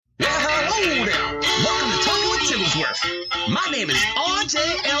Hello there. Welcome to Talking with Tigglesworth. My name is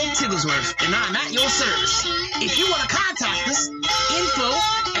RJL Tigglesworth, and I'm at your service. If you want to contact us, info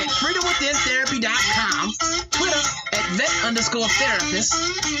at freedomwithin.therapy.com, Twitter at vet_therapist,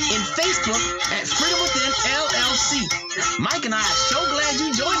 and Facebook at Freedom Within LLC. Mike and I are so glad you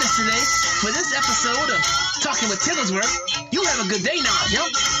joined us today for this episode of Talking with Tigglesworth. You have a good day now, yo.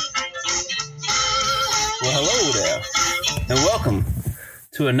 Well, hello there, and welcome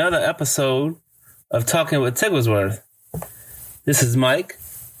to another episode of Talking with Tigglesworth. This is Mike,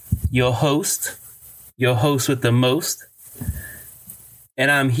 your host with the most,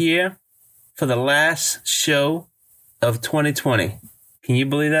 and I'm here for the last show of 2020. Can you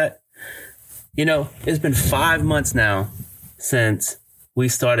believe that? You know, it's been 5 months now since we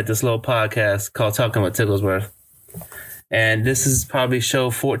started this little podcast called Talking with Tigglesworth, and this is probably show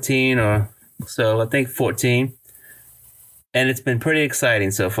 14 or so, I think 14. And it's been pretty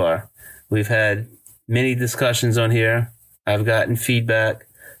exciting so far. We've had many discussions on here. I've gotten feedback.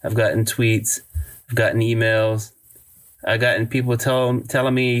 I've gotten tweets. I've gotten emails. I've gotten people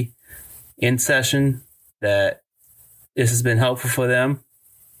telling me in session that this has been helpful for them.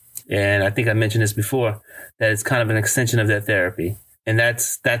 And I think I mentioned this before, that it's kind of an extension of their therapy. And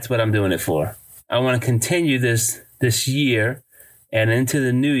that's what I'm doing it for. I want to continue this year and into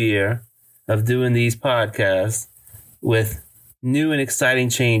the new year of doing these podcasts with new and exciting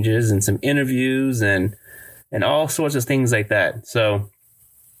changes and some interviews and all sorts of things like that. So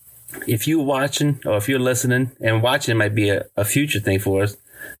if you're watching or if you're listening, and watching might be a future thing for us,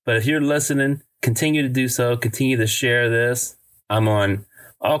 but if you're listening, continue to do so. Continue to share this. I'm on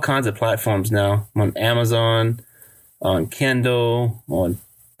all kinds of platforms now. I'm on Amazon, on Kindle, on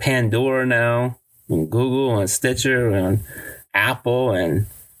Pandora now, on Google, on Stitcher, on Apple, and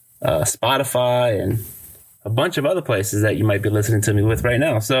Spotify, and a bunch of other places that you might be listening to me with right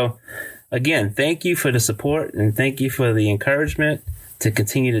now. So again, thank you for the support and thank you for the encouragement to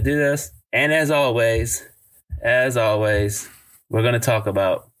continue to do this. And as always, we're going to talk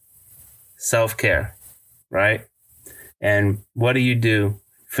about self-care, right? And what do you do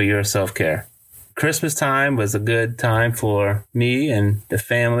for your self-care? Christmas time was a good time for me and the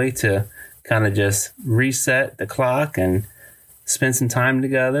family to kind of just reset the clock and spend some time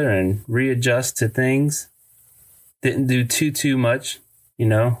together and readjust to things. Didn't do too much, you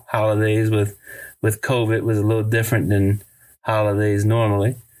know. Holidays with COVID was a little different than holidays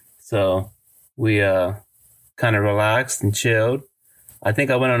normally. So we kind of relaxed and chilled. I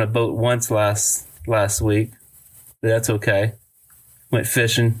think I went on a boat once last week, but that's okay. Went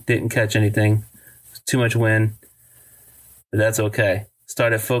fishing, didn't catch anything. Too much wind, but that's okay.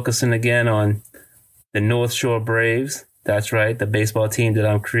 Started focusing again on the North Shore Braves. That's right, the baseball team that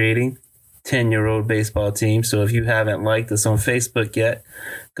I'm creating, 10-year-old baseball team. So if you haven't liked us on Facebook yet,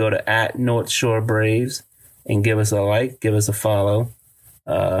 go to @North Shore Braves and give us a like, give us a follow.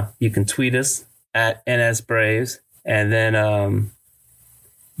 You can tweet us @NSBraves, and then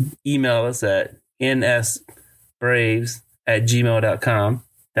email us at nsbraves@gmail.com.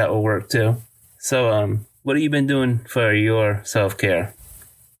 That will work too. So what have you been doing for your self-care?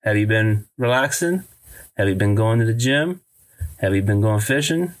 Have you been relaxing? Have you been going to the gym? Have you been going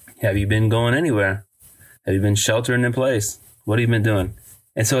fishing? Have you been going anywhere? Have you been sheltering in place? What have you been doing?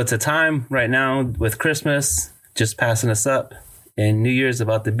 And so it's a time right now with Christmas just passing us up, and New Year's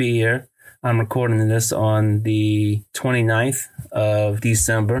about to be here. I'm recording this on the 29th of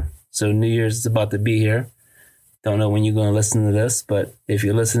December. So New Year's is about to be here. Don't know when you're going to listen to this, but if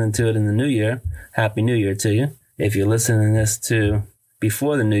you're listening to it in the new year, Happy New Year to you. If you're listening to this to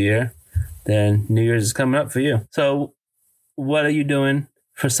before the new year, then New Year's is coming up for you. So what are you doing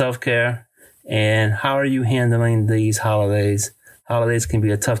for self-care, and how are you handling these holidays? Holidays can be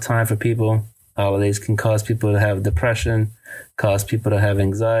a tough time for people. Holidays can cause people to have depression, cause people to have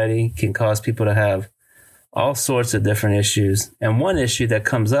anxiety, can cause people to have all sorts of different issues. And one issue that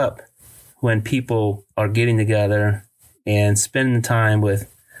comes up when people are getting together and spending time with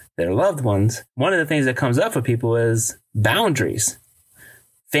their loved ones, one of the things that comes up for people is boundaries.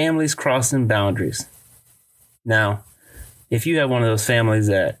 Families crossing boundaries. Now, if you have one of those families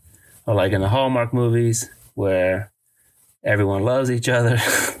that are like in the Hallmark movies where everyone loves each other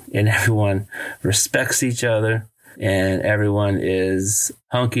and everyone respects each other and everyone is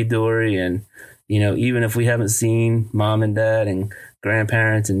hunky-dory, and, you know, even if we haven't seen mom and dad and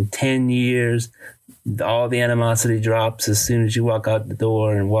grandparents in 10 years, all the animosity drops as soon as you walk out the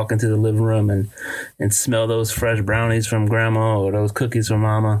door and walk into the living room and smell those fresh brownies from grandma or those cookies from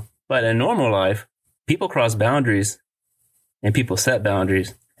mama. But in normal life, people cross boundaries and people set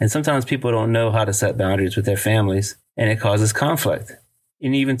boundaries. And sometimes people don't know how to set boundaries with their families, and it causes conflict.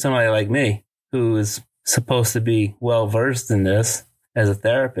 and even somebody like me who is supposed to be well versed in this as a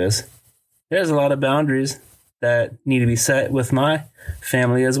therapist, there's a lot of boundaries that need to be set with my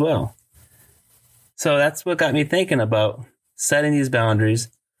family as well. So that's what got me thinking about setting these boundaries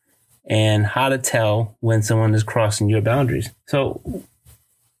and how to tell when someone is crossing your boundaries. So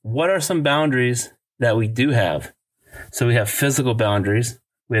what are some boundaries that we do have? So we have physical boundaries,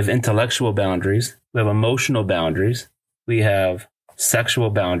 we have intellectual boundaries, we have emotional boundaries, we have sexual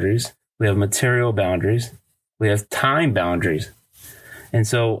boundaries, we have material boundaries, we have time boundaries. And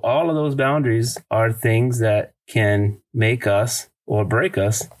so all of those boundaries are things that can make us or break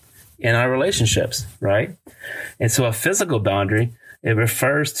us in our relationships, right? And so a physical boundary, it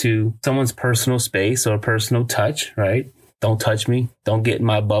refers to someone's personal space or personal touch, right? Don't touch me. Don't get in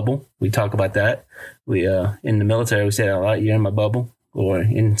my bubble. We talk about that. We in the military, we say that a lot. You're in my bubble. Or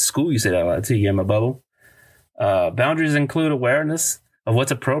in school, you say that a lot too. You're in my bubble. Boundaries include awareness of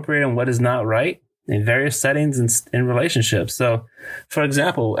what's appropriate and what is not right in various settings and in relationships. So, for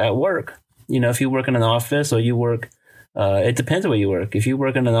example, at work, if you work in an office or you work, it depends where you work. If you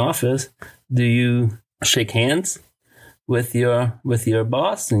work in an office, do you shake hands with your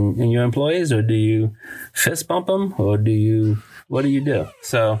boss and your employees, or do you fist bump them, or what do you do?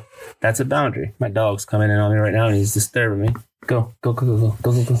 So that's a boundary. My dog's coming in on me right now and he's disturbing me. Go.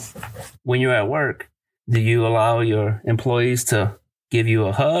 When you're at work, do you allow your employees to give you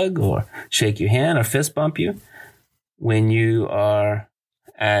a hug or shake your hand or fist bump you? When you are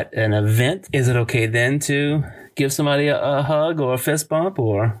at an event, is it okay then to give somebody a hug or a fist bump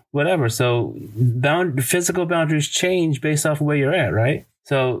or whatever? So physical boundaries change based off of where you're at, right?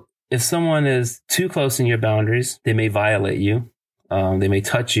 So if someone is too close in your boundaries, they may violate you. They may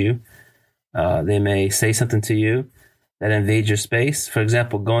touch you. They may say something to you that invades your space. For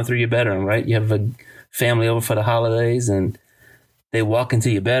example, going through your bedroom, right? You have a family over for the holidays and they walk into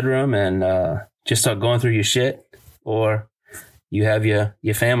your bedroom and just start going through your shit. Or you have your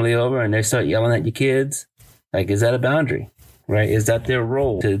family over and they start yelling at your kids. Like, is that a boundary, right? Is that their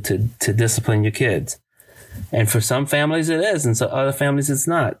role to discipline your kids? And for some families it is, and so other families it's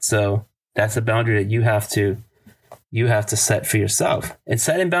not. So that's a boundary that you have to set for yourself. And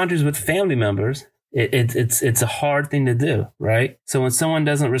setting boundaries with family members, it's a hard thing to do, right? So when someone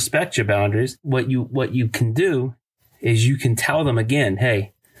doesn't respect your boundaries, what you can do is you can tell them again,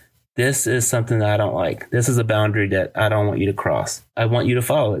 hey, this is something that I don't like. This is a boundary that I don't want you to cross. I want you to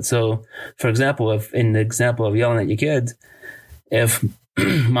follow it. So, for example, if in the example of yelling at your kids, if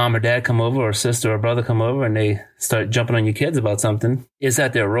mom or dad come over or sister or brother come over and they start jumping on your kids about something, is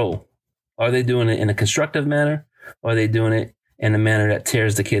that their role? Are they doing it in a constructive manner, or are they doing it in a manner that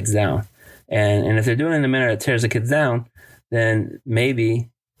tears the kids down? And if they're doing it in a manner that tears the kids down, then maybe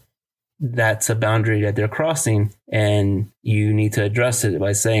that's a boundary that they're crossing, and you need to address it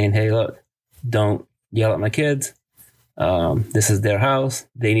by saying, hey, look, don't yell at my kids. This is their house.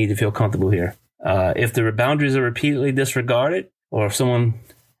 They need to feel comfortable here. If the boundaries are repeatedly disregarded, or if someone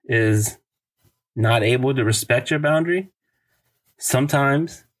is not able to respect your boundary,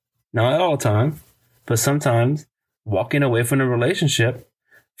 sometimes, not all the time, but sometimes walking away from the relationship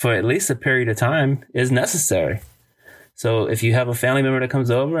for at least a period of time is necessary. So if you have a family member that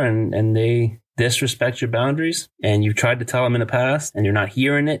comes over and they disrespect your boundaries and you've tried to tell them in the past and you're not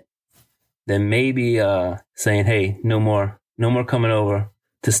hearing it, then maybe saying, hey, no more coming over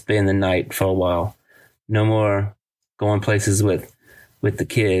to spend the night for a while. No more going places with the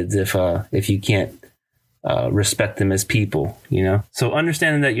kids if you can't respect them as people, So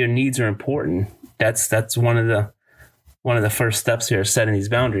understanding that your needs are important, that's one of the first steps here, setting these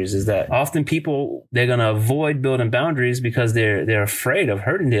boundaries, is that often people, they're going to avoid building boundaries because they're afraid of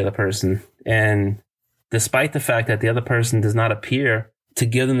hurting the other person. And despite the fact that the other person does not appear to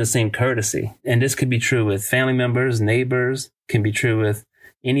give them the same courtesy. And this could be true with family members, neighbors, can be true with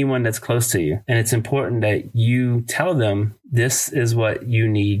anyone that's close to you. And it's important that you tell them this is what you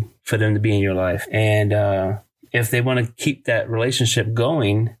need for them to be in your life. And if they want to keep that relationship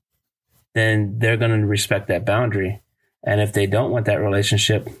going, then they're going to respect that boundary. And if they don't want that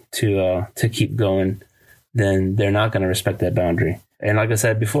relationship to keep going, then they're not going to respect that boundary. And like I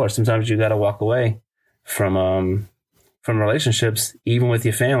said before, sometimes you got to walk away from relationships, even with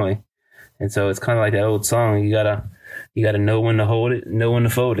your family. And so it's kind of like that old song. You gotta know when to hold it, know when to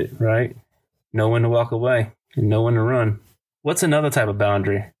fold it, right? Know when to walk away and know when to run. What's another type of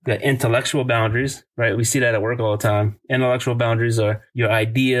boundary? The intellectual boundaries, right? We see that at work all the time. Intellectual boundaries are your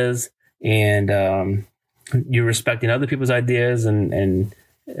ideas, and you're respecting other people's ideas and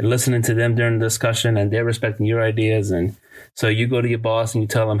listening to them during the discussion, and they're respecting your ideas. And so you go to your boss and you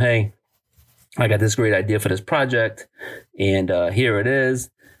tell them, hey, I got this great idea for this project, and here it is.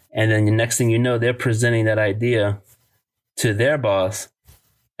 And then the next thing you know, they're presenting that idea to their boss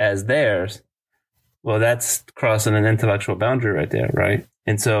as theirs. Well, that's crossing an intellectual boundary right there, right?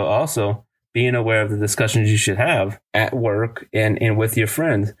 And so also being aware of the discussions you should have at work and with your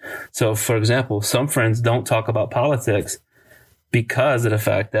friends. So, for example, some friends don't talk about politics because of the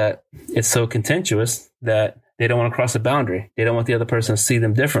fact that it's so contentious that they don't want to cross a boundary. They don't want the other person to see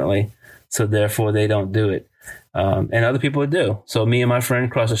them differently. So therefore, they don't do it. And other people do. So me and my friend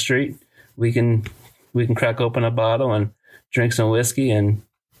across the street, we can crack open a bottle and drink some whiskey and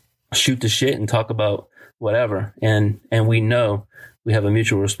shoot the shit and talk about whatever. And we know we have a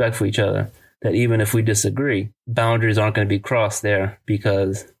mutual respect for each other, that even if we disagree, boundaries aren't going to be crossed there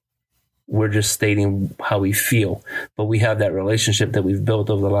because we're just stating how we feel. But we have that relationship that we've built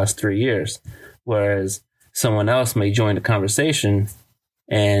over the last 3 years, whereas someone else may join the conversation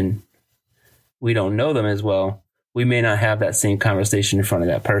and we don't know them as well. We may not have that same conversation in front of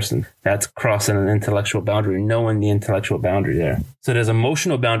that person. That's crossing an intellectual boundary, knowing the intellectual boundary there. So there's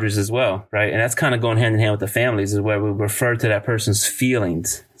emotional boundaries as well, right? And that's kind of going hand in hand with the families, is where we refer to that person's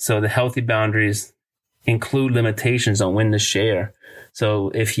feelings. So the healthy boundaries include limitations on when to share. So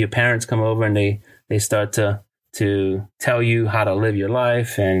if your parents come over and they start to tell you how to live your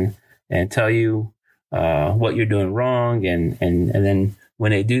life and tell you what you're doing wrong, and then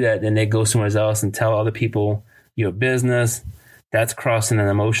when they do that, then they go somewhere else and tell other people your business. That's crossing an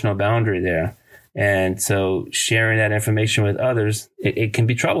emotional boundary there. And so sharing that information with others, it can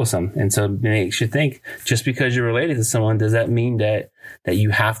be troublesome. And so it makes you think, just because you're related to someone, does that mean that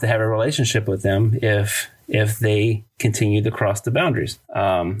you have to have a relationship with them if they continue to cross the boundaries?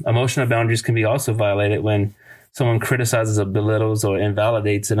 Emotional boundaries can be also violated when someone criticizes or belittles or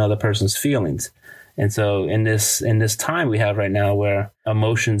invalidates another person's feelings. And so in this time we have right now, where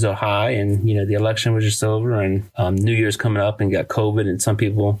emotions are high, and the election was just over, and New Year's coming up, and got COVID, and some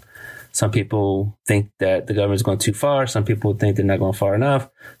people think that the government's going too far. Some people think they're not going far enough.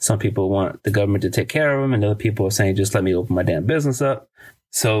 Some people want the government to take care of them, and other people are saying, just let me open my damn business up.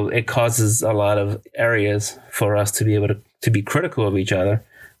 So it causes a lot of areas for us to be able to be critical of each other,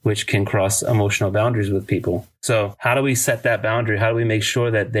 which can cross emotional boundaries with people. So how do we set that boundary? How do we make sure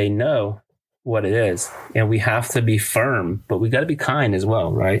that they know what it is? And we have to be firm, but we got to be kind as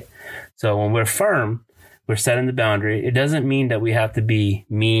well, right? So when we're firm, we're setting the boundary. It doesn't mean that we have to be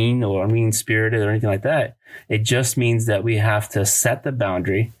mean or mean-spirited or anything like that. It just means that we have to set the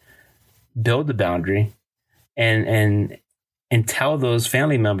boundary, build the boundary, and tell those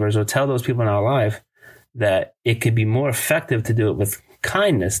family members or tell those people in our life that it could be more effective to do it with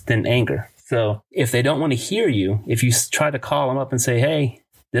kindness than anger. So if they don't want to hear you, if you try to call them up and say, hey,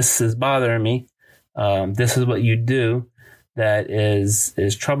 this is bothering me, this is what you do that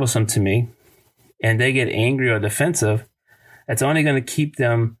is troublesome to me, and they get angry or defensive, it's only going to keep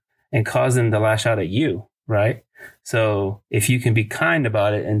them and cause them to lash out at you, right? So if you can be kind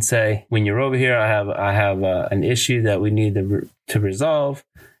about it and say, when you're over here, I have an issue that we need to resolve,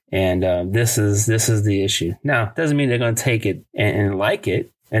 and this is the issue. Now, it doesn't mean they're going to take it and like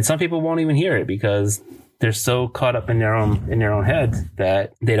it, and some people won't even hear it because they're so caught up in their own heads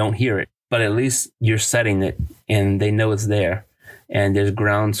that they don't hear it. But at least you're setting it, and they know it's there, and there's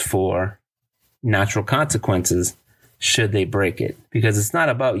grounds for natural consequences should they break it. Because it's not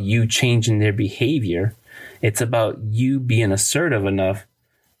about you changing their behavior. It's about you being assertive enough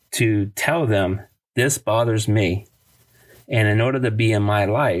to tell them, this bothers me, and in order to be in my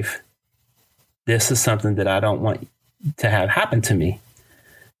life, this is something that I don't want to have happen to me.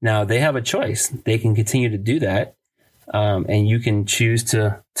 Now, they have a choice. They can continue to do that, and you can choose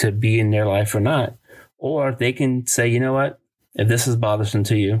to be in their life or not. Or they can say, you know what, if this is bothersome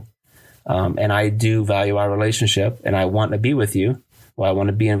to you, and I do value our relationship, and I want to be with you, or I want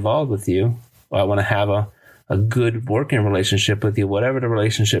to be involved with you, or I want to have a good working relationship with you, whatever the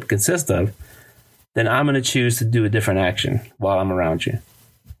relationship consists of, then I'm going to choose to do a different action while I'm around you.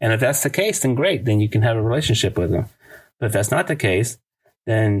 And if that's the case, then great. Then you can have a relationship with them. But if that's not the case,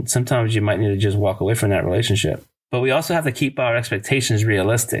 then sometimes you might need to just walk away from that relationship. But we also have to keep our expectations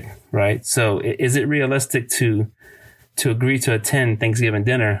realistic, right? So is it realistic to agree to attend Thanksgiving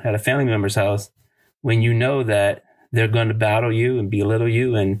dinner at a family member's house when you know that they're going to battle you and belittle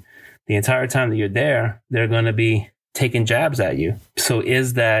you, and the entire time that you're there, they're going to be taking jabs at you? So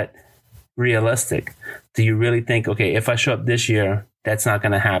is that realistic? Do you really think, okay, if I show up this year, that's not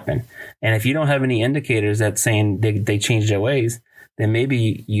going to happen? And if you don't have any indicators that saying they change their ways, then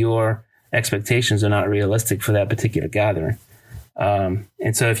maybe your expectations are not realistic for that particular gathering. And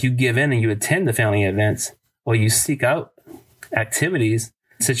so if you give in and you attend the family events, or you seek out activities,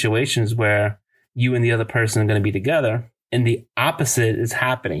 situations where you and the other person are going to be together, and the opposite is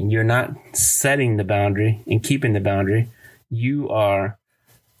happening. You're not setting the boundary and keeping the boundary. You're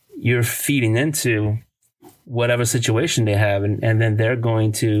feeding into whatever situation they have, and then they're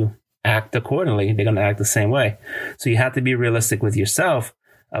going to act accordingly. They're going to act the same way. So you have to be realistic with yourself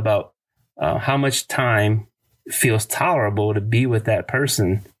about how much time feels tolerable to be with that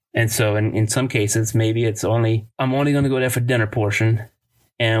person. And so in some cases, maybe I'm only going to go there for dinner portion,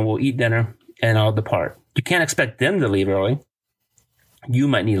 and we'll eat dinner and I'll depart. You can't expect them to leave early. You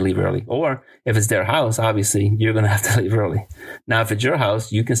might need to leave early. Or if it's their house, obviously, you're going to have to leave early. Now, if it's your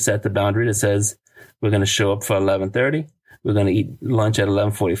house, you can set the boundary that says we're going to show up for 11:30. We're going to eat lunch at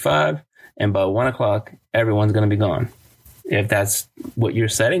 11:45. And by 1 o'clock, everyone's going to be gone. If that's what you're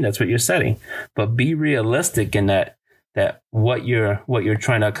setting, that's what you're setting. But be realistic in that what you're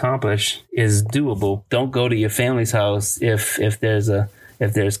trying to accomplish is doable. Don't go to your family's house if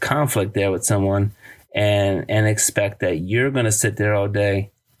there's conflict there with someone and expect that you're going to sit there all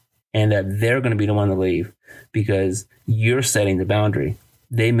day and that they're going to be the one to leave because you're setting the boundary.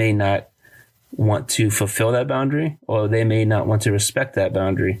 They may not want to fulfill that boundary, or they may not want to respect that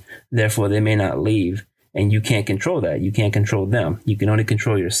boundary. Therefore, they may not leave, and you can't control that. You can't control them. You can only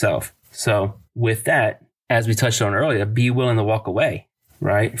control yourself. So with that, as we touched on earlier, be willing to walk away,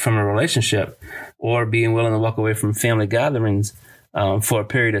 right, from a relationship, or being willing to walk away from family gatherings for a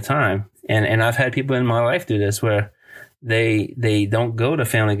period of time. And I've had people in my life do this where they don't go to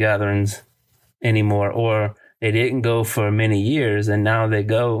family gatherings anymore, or they didn't go for many years, and now they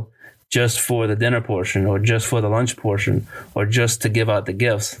go just for the dinner portion, or just for the lunch portion, or just to give out the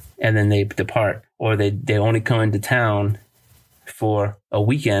gifts, and then they depart, or they only come into town for a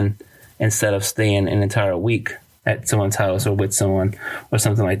weekend instead of staying an entire week at someone's house or with someone or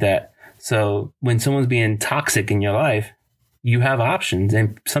something like that. So when someone's being toxic in your life, you have options,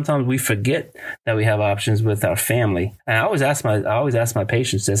 and sometimes we forget that we have options with our family. And I always ask my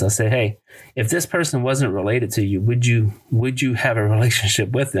patients this. I say, hey, if this person wasn't related to you, would you have a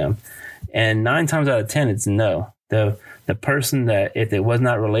relationship with them? And 9 times out of 10, it's no. The person that if it was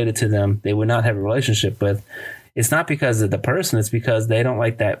not related to them, they would not have a relationship with. It's not because of the person. It's because they don't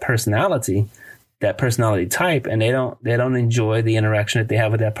like that personality type, and they don't enjoy the interaction that they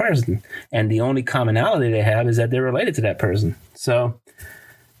have with that person. And the only commonality they have is that they're related to that person. So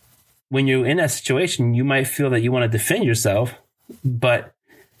when you're in that situation, you might feel that you want to defend yourself, but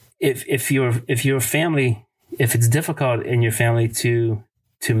if your family, if it's difficult in your family to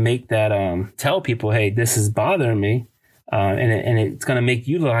make that tell people, hey, this is bothering me, and it's going to make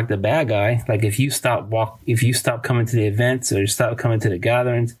you look like the bad guy. Like if you stop coming to the events or you stop coming to the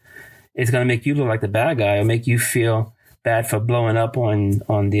gatherings, it's going to make you look like the bad guy, or make you feel bad for blowing up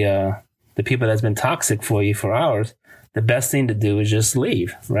on the people that's been toxic for you for hours. The best thing to do is just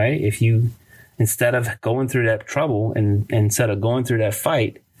leave, right? If you, instead of going through that trouble and instead of going through that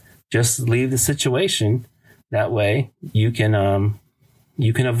fight, just leave the situation. That way you can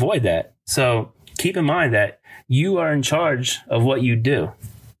avoid that. So keep in mind that you are in charge of what you do.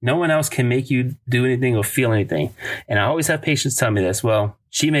 No one else can make you do anything or feel anything. And I always have patients tell me this. Well,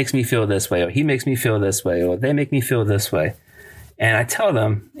 she makes me feel this way, or he makes me feel this way, or they make me feel this way. And I tell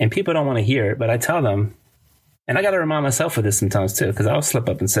them, and people don't want to hear it, but I tell them, and I got to remind myself of this sometimes too, because I'll slip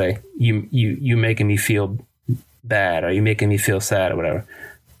up and say, you making me feel bad, or you making me feel sad or whatever.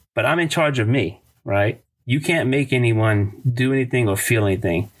 But I'm in charge of me, right? You can't make anyone do anything or feel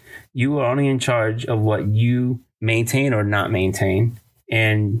anything. You are only in charge of what you maintain or not maintain,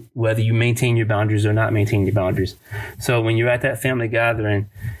 and whether you maintain your boundaries or not maintain your boundaries. So when you're at that family gathering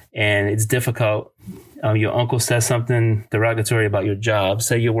and it's difficult, your uncle says something derogatory about your job.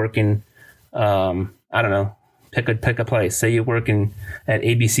 Say you're working, I don't know, pick a place. Say you're working at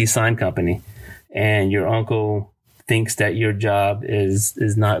ABC Sign Company, and your uncle thinks that your job is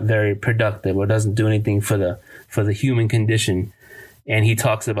not very productive or doesn't do anything for the human condition. And he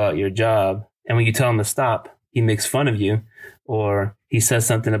talks about your job. And when you tell him to stop, he makes fun of you, or he says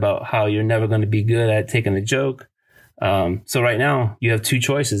something about how you're never going to be good at taking a joke. So right now you have 2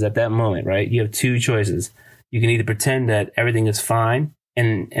 choices at that moment, right? You have 2 choices. You can either pretend that everything is fine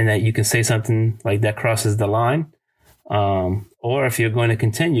and that you can say something like that crosses the line. Or if you're going to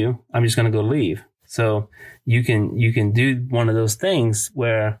continue, I'm just going to go leave. So you can do one of those things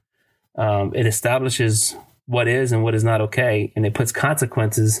where it establishes what is and what is not okay. And it puts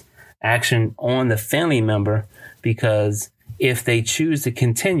action on the family member, because if they choose to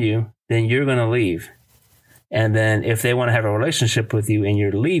continue, then you're going to leave. And then if they want to have a relationship with you and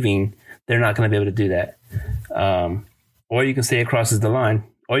you're leaving, they're not going to be able to do that. Or you can say it crosses the line,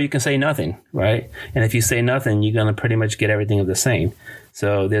 or you can say nothing, right? And if you say nothing, you're going to pretty much get everything of the same.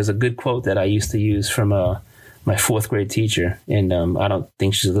 So there's a good quote that I used to use from my fourth grade teacher. And I don't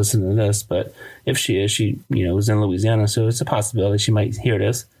think she's listening to this, but if she is, she, was in Louisiana. So it's a possibility she might hear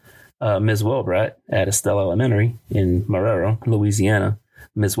this. Ms. Wilbrat at Estella Elementary in Marrero, Louisiana.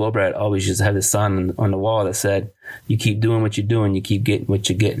 Ms. Wilbrat always used to have this sign on the wall that said, you keep doing what you're doing, you keep getting what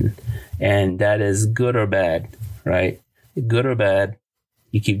you're getting. And that is good or bad, right? Good or bad.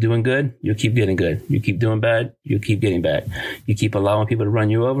 You keep doing good, you'll keep getting good. You keep doing bad, you'll keep getting bad. You keep allowing people to run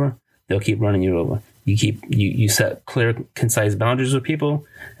you over, they'll keep running you over. You set clear, concise boundaries with people,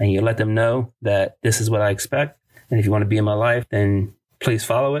 and you let them know that this is what I expect. And if you want to be in my life, then please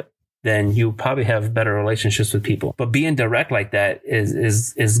follow it. Then you probably have better relationships with people. But being direct like that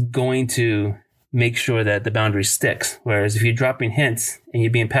is going to make sure that the boundary sticks. Whereas if you're dropping hints and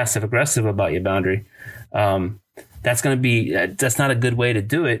you're being passive aggressive about your boundary, that's not a good way to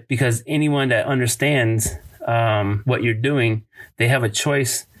do it, because anyone that understands what you're doing, they have a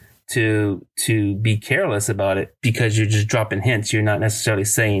choice to be careless about it, because you're just dropping hints. You're not necessarily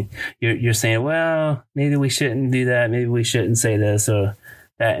saying, you're saying, well, maybe we shouldn't do that. Maybe we shouldn't say this or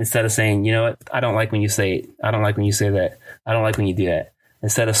that, instead of saying, you know what, I don't like when you say it. I don't like when you say that. I don't like when you do that.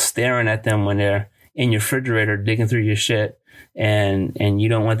 Instead of staring at them when they're in your refrigerator digging through your shit, and you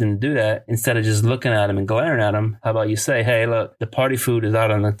don't want them to do that, instead of just looking at them and glaring at them, how about you say, hey, look, the party food is out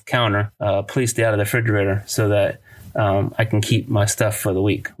on the counter. Please stay out of the refrigerator so that I can keep my stuff for the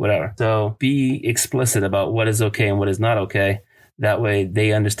week, whatever. So be explicit about what is okay and what is not okay. That way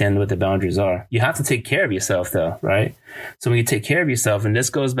they understand what the boundaries are. You have to take care of yourself though, right? So when you take care of yourself, and this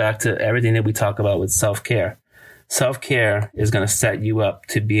goes back to everything that we talk about with self-care. Self-care is going to set you up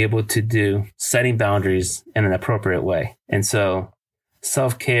to be able to do setting boundaries in an appropriate way. And so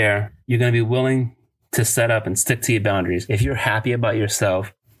self-care, you're going to be willing to set up and stick to your boundaries. If you're happy about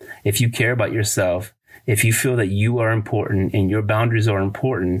yourself, if you care about yourself, if you feel that you are important and your boundaries are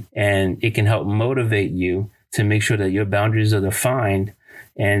important, and it can help motivate you to make sure that your boundaries are defined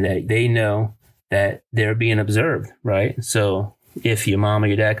and that they know that they're being observed, right? So if your mom or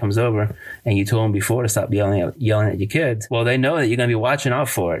your dad comes over and you told them before to stop yelling at your kids, well, they know that you're going to be watching out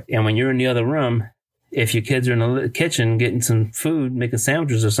for it. And when you're in the other room, if your kids are in the kitchen getting some food, making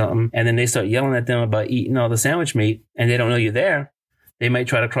sandwiches or something, and then they start yelling at them about eating all the sandwich meat and they don't know you're there, they might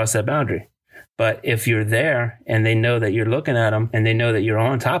try to cross that boundary. But if you're there and they know that you're looking at them and they know that you're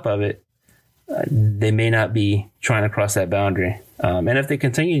on top of it, they may not be trying to cross that boundary. And if they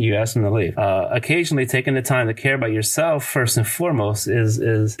continue, you ask them to leave. Occasionally taking the time to care about yourself first and foremost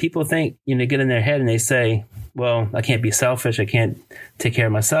is people think, get in their head and they say, well, I can't be selfish. I can't take care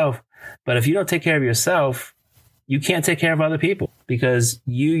of myself. But if you don't take care of yourself, you can't take care of other people, because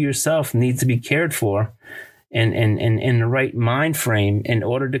you yourself need to be cared for and in the right mind frame in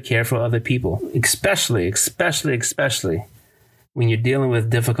order to care for other people, especially when you're dealing with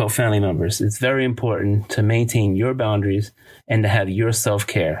difficult family members. It's very important to maintain your boundaries and to have your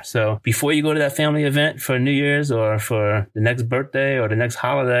self-care. So before you go to that family event for New Year's or for the next birthday or the next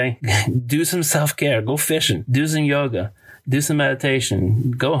holiday, do some self-care. Go fishing, do some yoga, do some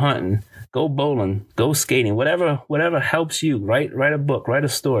meditation, go hunting, go bowling, go skating, whatever helps you. Write a book, write a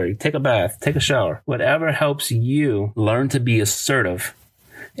story, take a bath, take a shower. Whatever helps you learn to be assertive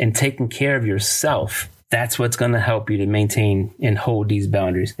and taking care of yourself. That's what's going to help you to maintain and hold these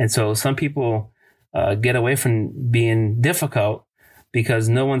boundaries. And so some people get away from being difficult because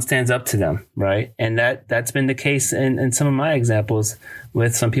no one stands up to them, right? And that's been the case in some of my examples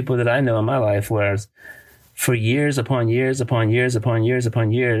with some people that I know in my life, whereas for years upon years upon years upon years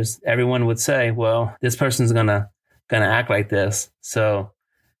upon years, everyone would say, well, this person's gonna act like this. So,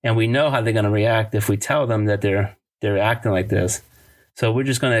 and we know how they're going to react if we tell them that they're acting like this. So we're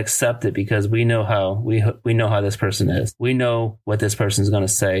just going to accept it because we know how we know how this person is. We know what this person's going to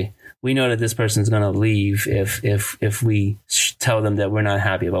say. We know that this person's going to leave if we tell them that we're not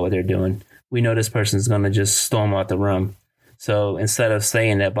happy about what they're doing. We know this person's going to just storm out the room. So instead of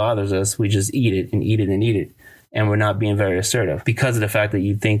saying that bothers us, we just eat it and eat it and eat it. And we're not being very assertive because of the fact that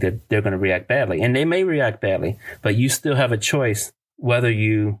you think that they're going to react badly. And they may react badly, but you still have a choice whether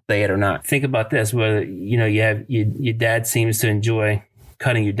you say it or not. Think about this, whether, you have your dad seems to enjoy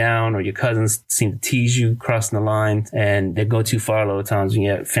cutting you down, or your cousins seem to tease you crossing the line, and they go too far a lot of times when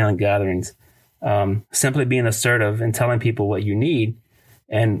you're at family gatherings. Simply being assertive and telling people what you need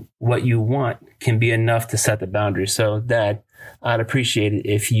and what you want can be enough to set the boundaries. So, Dad, I'd appreciate it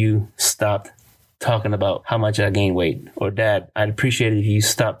if you stopped talking about how much I gained weight. Or, Dad, I'd appreciate it if you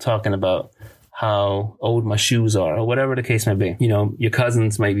stopped talking about how old my shoes are, or whatever the case may be. Your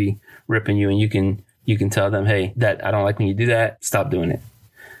cousins might be ripping you, and you can tell them, hey, that I don't like when you do that. Stop doing it.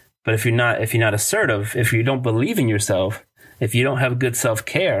 But if you're not assertive, if you don't believe in yourself, If you don't have good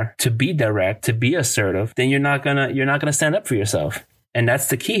self-care to be direct, to be assertive, then you're not gonna stand up for yourself. And that's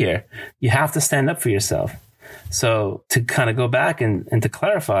the key here. You have to stand up for yourself. So to kind of go back and to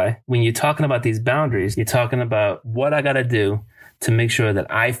clarify, when you're talking about these boundaries, you're talking about what I got to do to make sure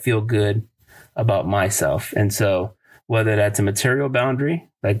that I feel good about myself. And so whether that's a material boundary,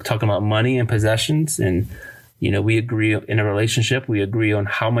 like talking about money and possessions, and, we agree in a relationship, we agree on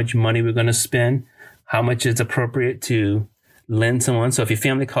how much money we're going to spend, how much is appropriate to lend someone. So if your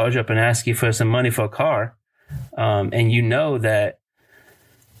family calls you up and asks you for some money for a car, and you know that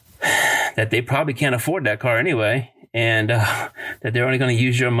they probably can't afford that car anyway, and that they're only going to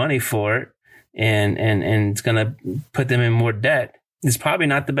use your money for it, and it's going to put them in more debt, it's probably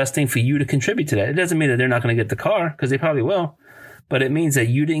not the best thing for you to contribute to that. It doesn't mean that they're not going to get the car, because they probably will, but it means that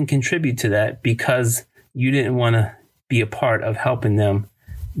you didn't contribute to that because you didn't want to be a part of helping them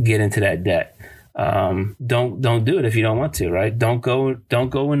get into that debt. Don't do it if you don't want to, right? Don't go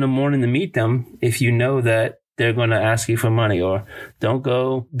in the morning to meet them if you know that they're going to ask you for money, or don't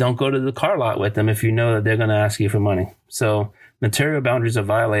go to the car lot with them if you know that they're going to ask you for money. So material boundaries are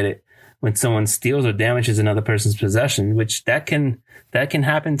violated when someone steals or damages another person's possession, which that can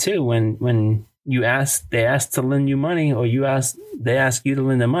happen too. When they ask to lend you money, or they ask you to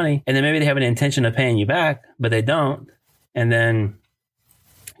lend them money, and then maybe they have an intention of paying you back, but they don't. And then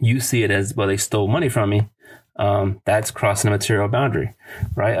you see it as, well, they stole money from me. That's crossing a material boundary,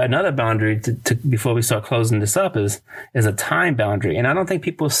 right? Another boundary to before we start closing this up is a time boundary. And I don't think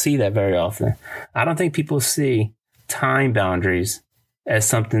people see that very often. I don't think people see time boundaries as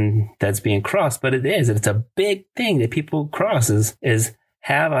something that's being crossed, but it is. It's a big thing that people cross is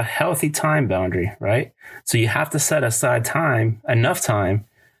have a healthy time boundary, right? So you have to set aside enough time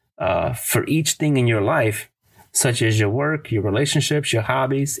for each thing in your life, such as your work, your relationships, your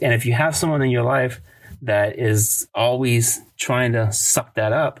hobbies. And if you have someone in your life that is always trying to suck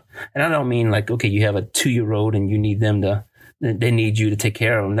that up, and I don't mean like, okay, you have a 2-year-old and you need they need you to take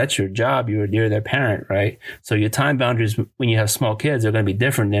care of them. That's your job. You're their parent, right? So your time boundaries when you have small kids are going to be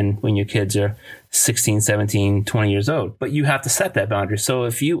different than when your kids are 16, 17, 20 years old. But you have to set that boundary. So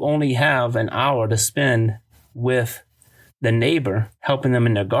if you only have an hour to spend with the neighbor, helping them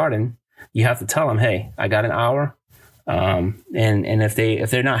in their garden, you have to tell them, hey, I got an hour. And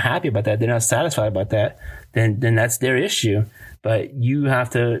if they're not happy about that, they're not satisfied about that, then that's their issue. But you have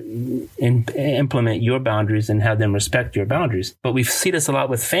to implement your boundaries and have them respect your boundaries. But we see this a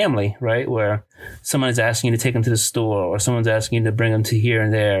lot with family, right? Where someone is asking you to take them to the store, or someone's asking you to bring them to here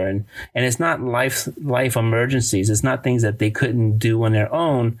and there. And it's not life emergencies. It's not things that they couldn't do on their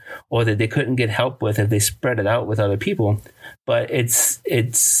own, or that they couldn't get help with if they spread it out with other people. But it's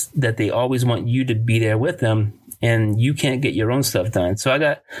that they always want you to be there with them, and you can't get your own stuff done. So I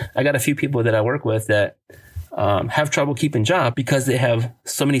got a few people that I work with that have trouble keeping job because they have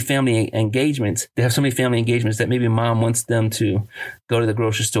so many family engagements. They have so many family engagements that maybe mom wants them to go to the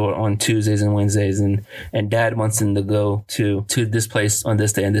grocery store on Tuesdays and Wednesdays, and dad wants them to go to this place on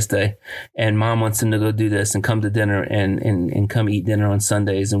this day and this day. And mom wants them to go do this and come to dinner and come eat dinner on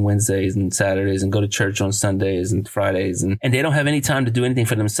Sundays and Wednesdays and Saturdays and go to church on Sundays and Fridays. And they don't have any time to do anything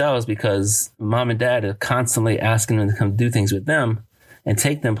for themselves because mom and dad are constantly asking them to come do things with them and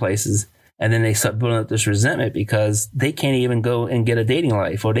take them places. And then they start building up this resentment because they can't even go and get a dating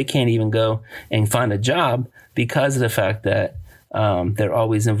life, or they can't even go and find a job because of the fact that they're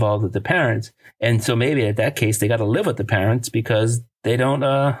always involved with the parents. And so maybe at that case, they got to live with the parents because they don't,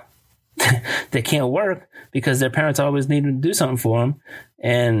 they can't work because their parents always need to do something for them.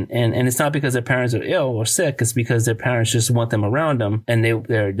 And it's not because their parents are ill or sick. It's because their parents just want them around them, and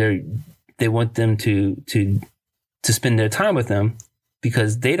they want them to spend their time with them,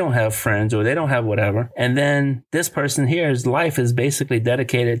 because they don't have friends or they don't have whatever. And then this person here's life is basically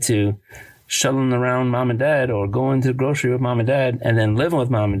dedicated to shuttling around mom and dad, or going to the grocery with mom and dad, and then living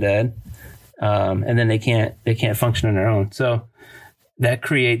with mom and dad. And then they can't function on their own. So that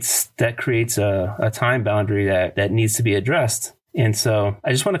creates a time boundary that needs to be addressed. And so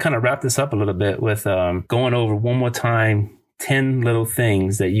I just want to kind of wrap this up a little bit with going over one more time 10 little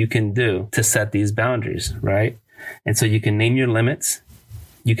things that you can do to set these boundaries, right? And so you can name your limits.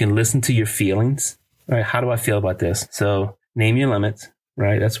 You can listen to your feelings, right? How do I feel about this? So name your limits,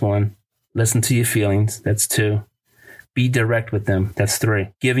 right? That's 1. Listen to your feelings. That's 2. Be direct with them. That's 3.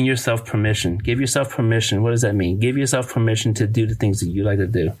 Giving yourself permission. Give yourself permission. What does that mean? Give yourself permission to do the things that you like to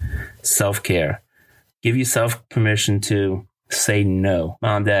do. Self-care. Give yourself permission to say no.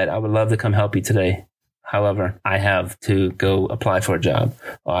 Mom, Dad, I would love to come help you today. However, I have to go apply for a job,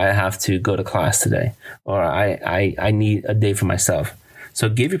 or I have to go to class today, or I need a day for myself. So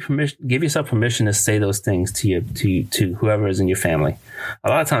give yourself permission to say those things to whoever is in your family. A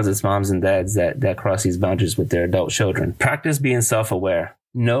lot of times it's moms and dads that cross these boundaries with their adult children. Practice being self-aware.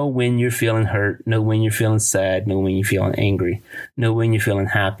 Know when you're feeling hurt. Know when you're feeling sad. Know when you're feeling angry. Know when you're feeling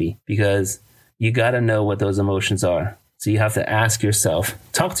happy, because you got to know what those emotions are. So you have to ask yourself,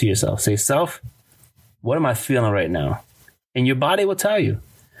 talk to yourself, say, self, what am I feeling right now? And your body will tell you.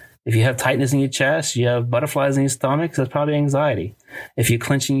 If you have tightness in your chest, you have butterflies in your stomach, that's probably anxiety. If you're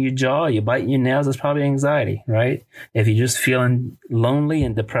clenching your jaw, you're biting your nails, that's probably anxiety, right? If you're just feeling lonely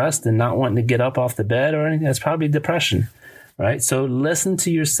and depressed and not wanting to get up off the bed or anything, that's probably depression, right? So listen to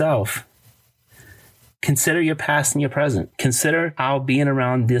yourself. Consider your past and your present. Consider how being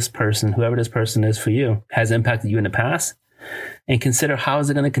around this person, whoever this person is for you, has impacted you in the past. And consider how is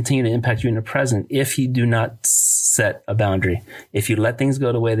it going to continue to impact you in the present if you do not set a boundary. If you let things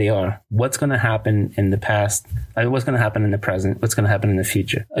go the way they are, what's going to happen in the past? What's going to happen in the present? What's going to happen in the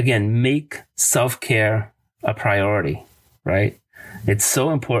future? Again, make self-care a priority, right? It's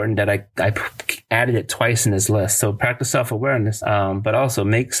so important that I added it twice in this list. So practice self-awareness, but also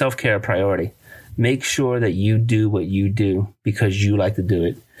make self-care a priority. Make sure that you do what you do because you like to do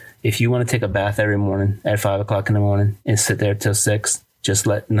it. If you want to take a bath every morning at 5 o'clock in the morning and sit there till 6, just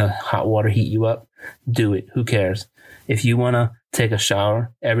letting the hot water heat you up, do it. Who cares? If you want to take a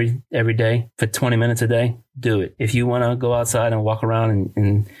shower every day for 20 minutes a day, do it. If you want to go outside and walk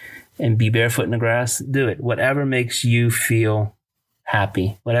around and be barefoot in the grass, do it. Whatever makes you feel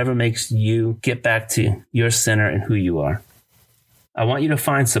happy, whatever makes you get back to your center and who you are. I want you to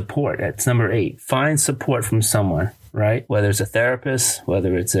find support. That's number 8. Find support from someone, right? Whether it's a therapist,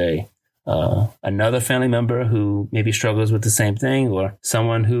 whether it's another family member who maybe struggles with the same thing, or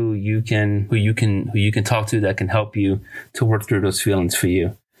someone who you can talk to that can help you to work through those feelings for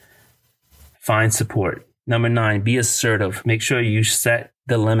you. Find support. Number 9, be assertive. Make sure you set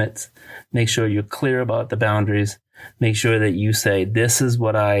the limits. Make sure you're clear about the boundaries. Make sure that you say, this is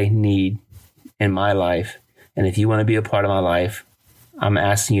what I need in my life. And if you want to be a part of my life, I'm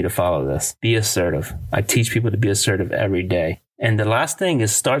asking you to follow this. Be assertive. I teach people to be assertive every day. And the last thing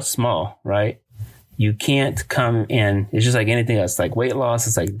is start small, right? You can't come in. It's just like anything else, like weight loss.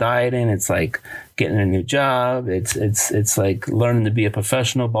 It's like dieting. It's like getting a new job. It's like learning to be a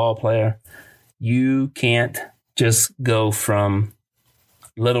professional ball player. You can't just go from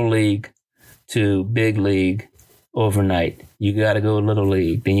little league to big league overnight. You got to go little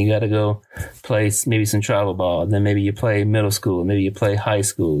league. Then you got to go play maybe some travel ball. Then maybe you play middle school. Maybe you play high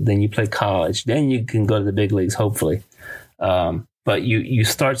school. Then you play college. Then you can go to the big leagues, hopefully. But you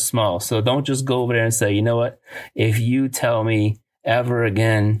start small. So don't just go over there and say, you know what? If you tell me ever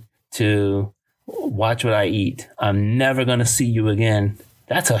again to watch what I eat, I'm never going to see you again.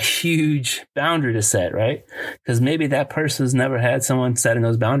 That's a huge boundary to set, right? Because maybe that person's never had someone setting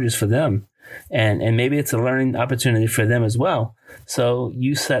those boundaries for them. And maybe it's a learning opportunity for them as well. So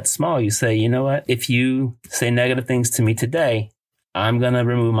you set small. You say, you know what? If you say negative things to me today, I'm going to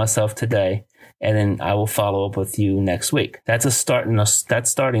remove myself today. And then I will follow up with you next week. That's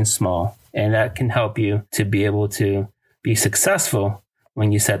starting small. And that can help you to be able to be successful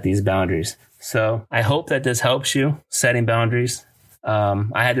when you set these boundaries. So I hope that this helps you setting boundaries. I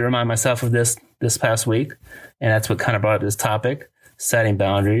had to remind myself of this past week. And that's what kind of brought up this topic. Setting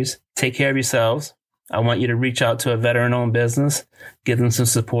boundaries. Take care of yourselves. I want you to reach out to a veteran-owned business, give them some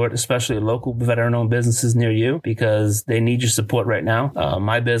support, especially local veteran-owned businesses near you, because they need your support right now.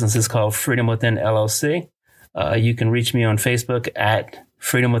 My business is called Freedom Within LLC. You can reach me on Facebook at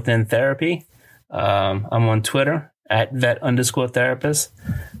Freedom Within Therapy. I'm on Twitter at vet_therapist.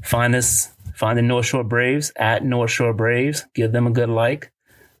 Find the North Shore Braves at North Shore Braves. Give them a good like.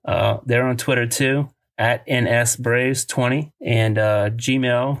 They're on Twitter too, at NSBraves20, and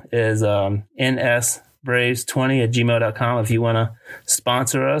Gmail is nsbraves20@gmail.com. If you want to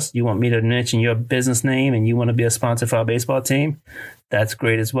sponsor us, you want me to mention your business name and you want to be a sponsor for our baseball team, that's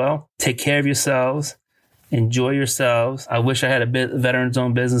great as well. Take care of yourselves. Enjoy yourselves. I wish I had a veterans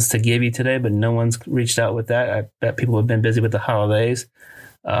owned business to give you today, but no one's reached out with that. I bet people have been busy with the holidays.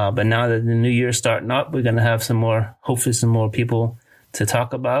 But now that the new year's starting up, we're going to have hopefully some more people to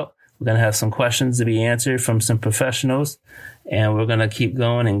talk about. We're going to have some questions to be answered from some professionals, and we're going to keep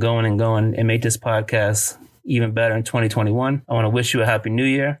going and going and going and make this podcast even better in 2021. I want to wish you a happy new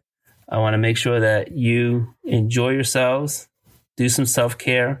year. I want to make sure that you enjoy yourselves, do some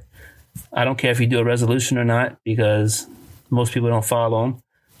self-care. I don't care if you do a resolution or not, because most people don't follow them.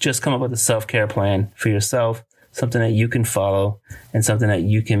 Just come up with a self-care plan for yourself, something that you can follow and something that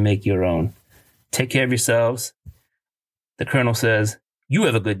you can make your own. Take care of yourselves. The Colonel says, you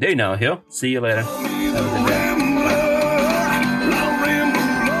have a good day now, Hill. See you later. Have a good day.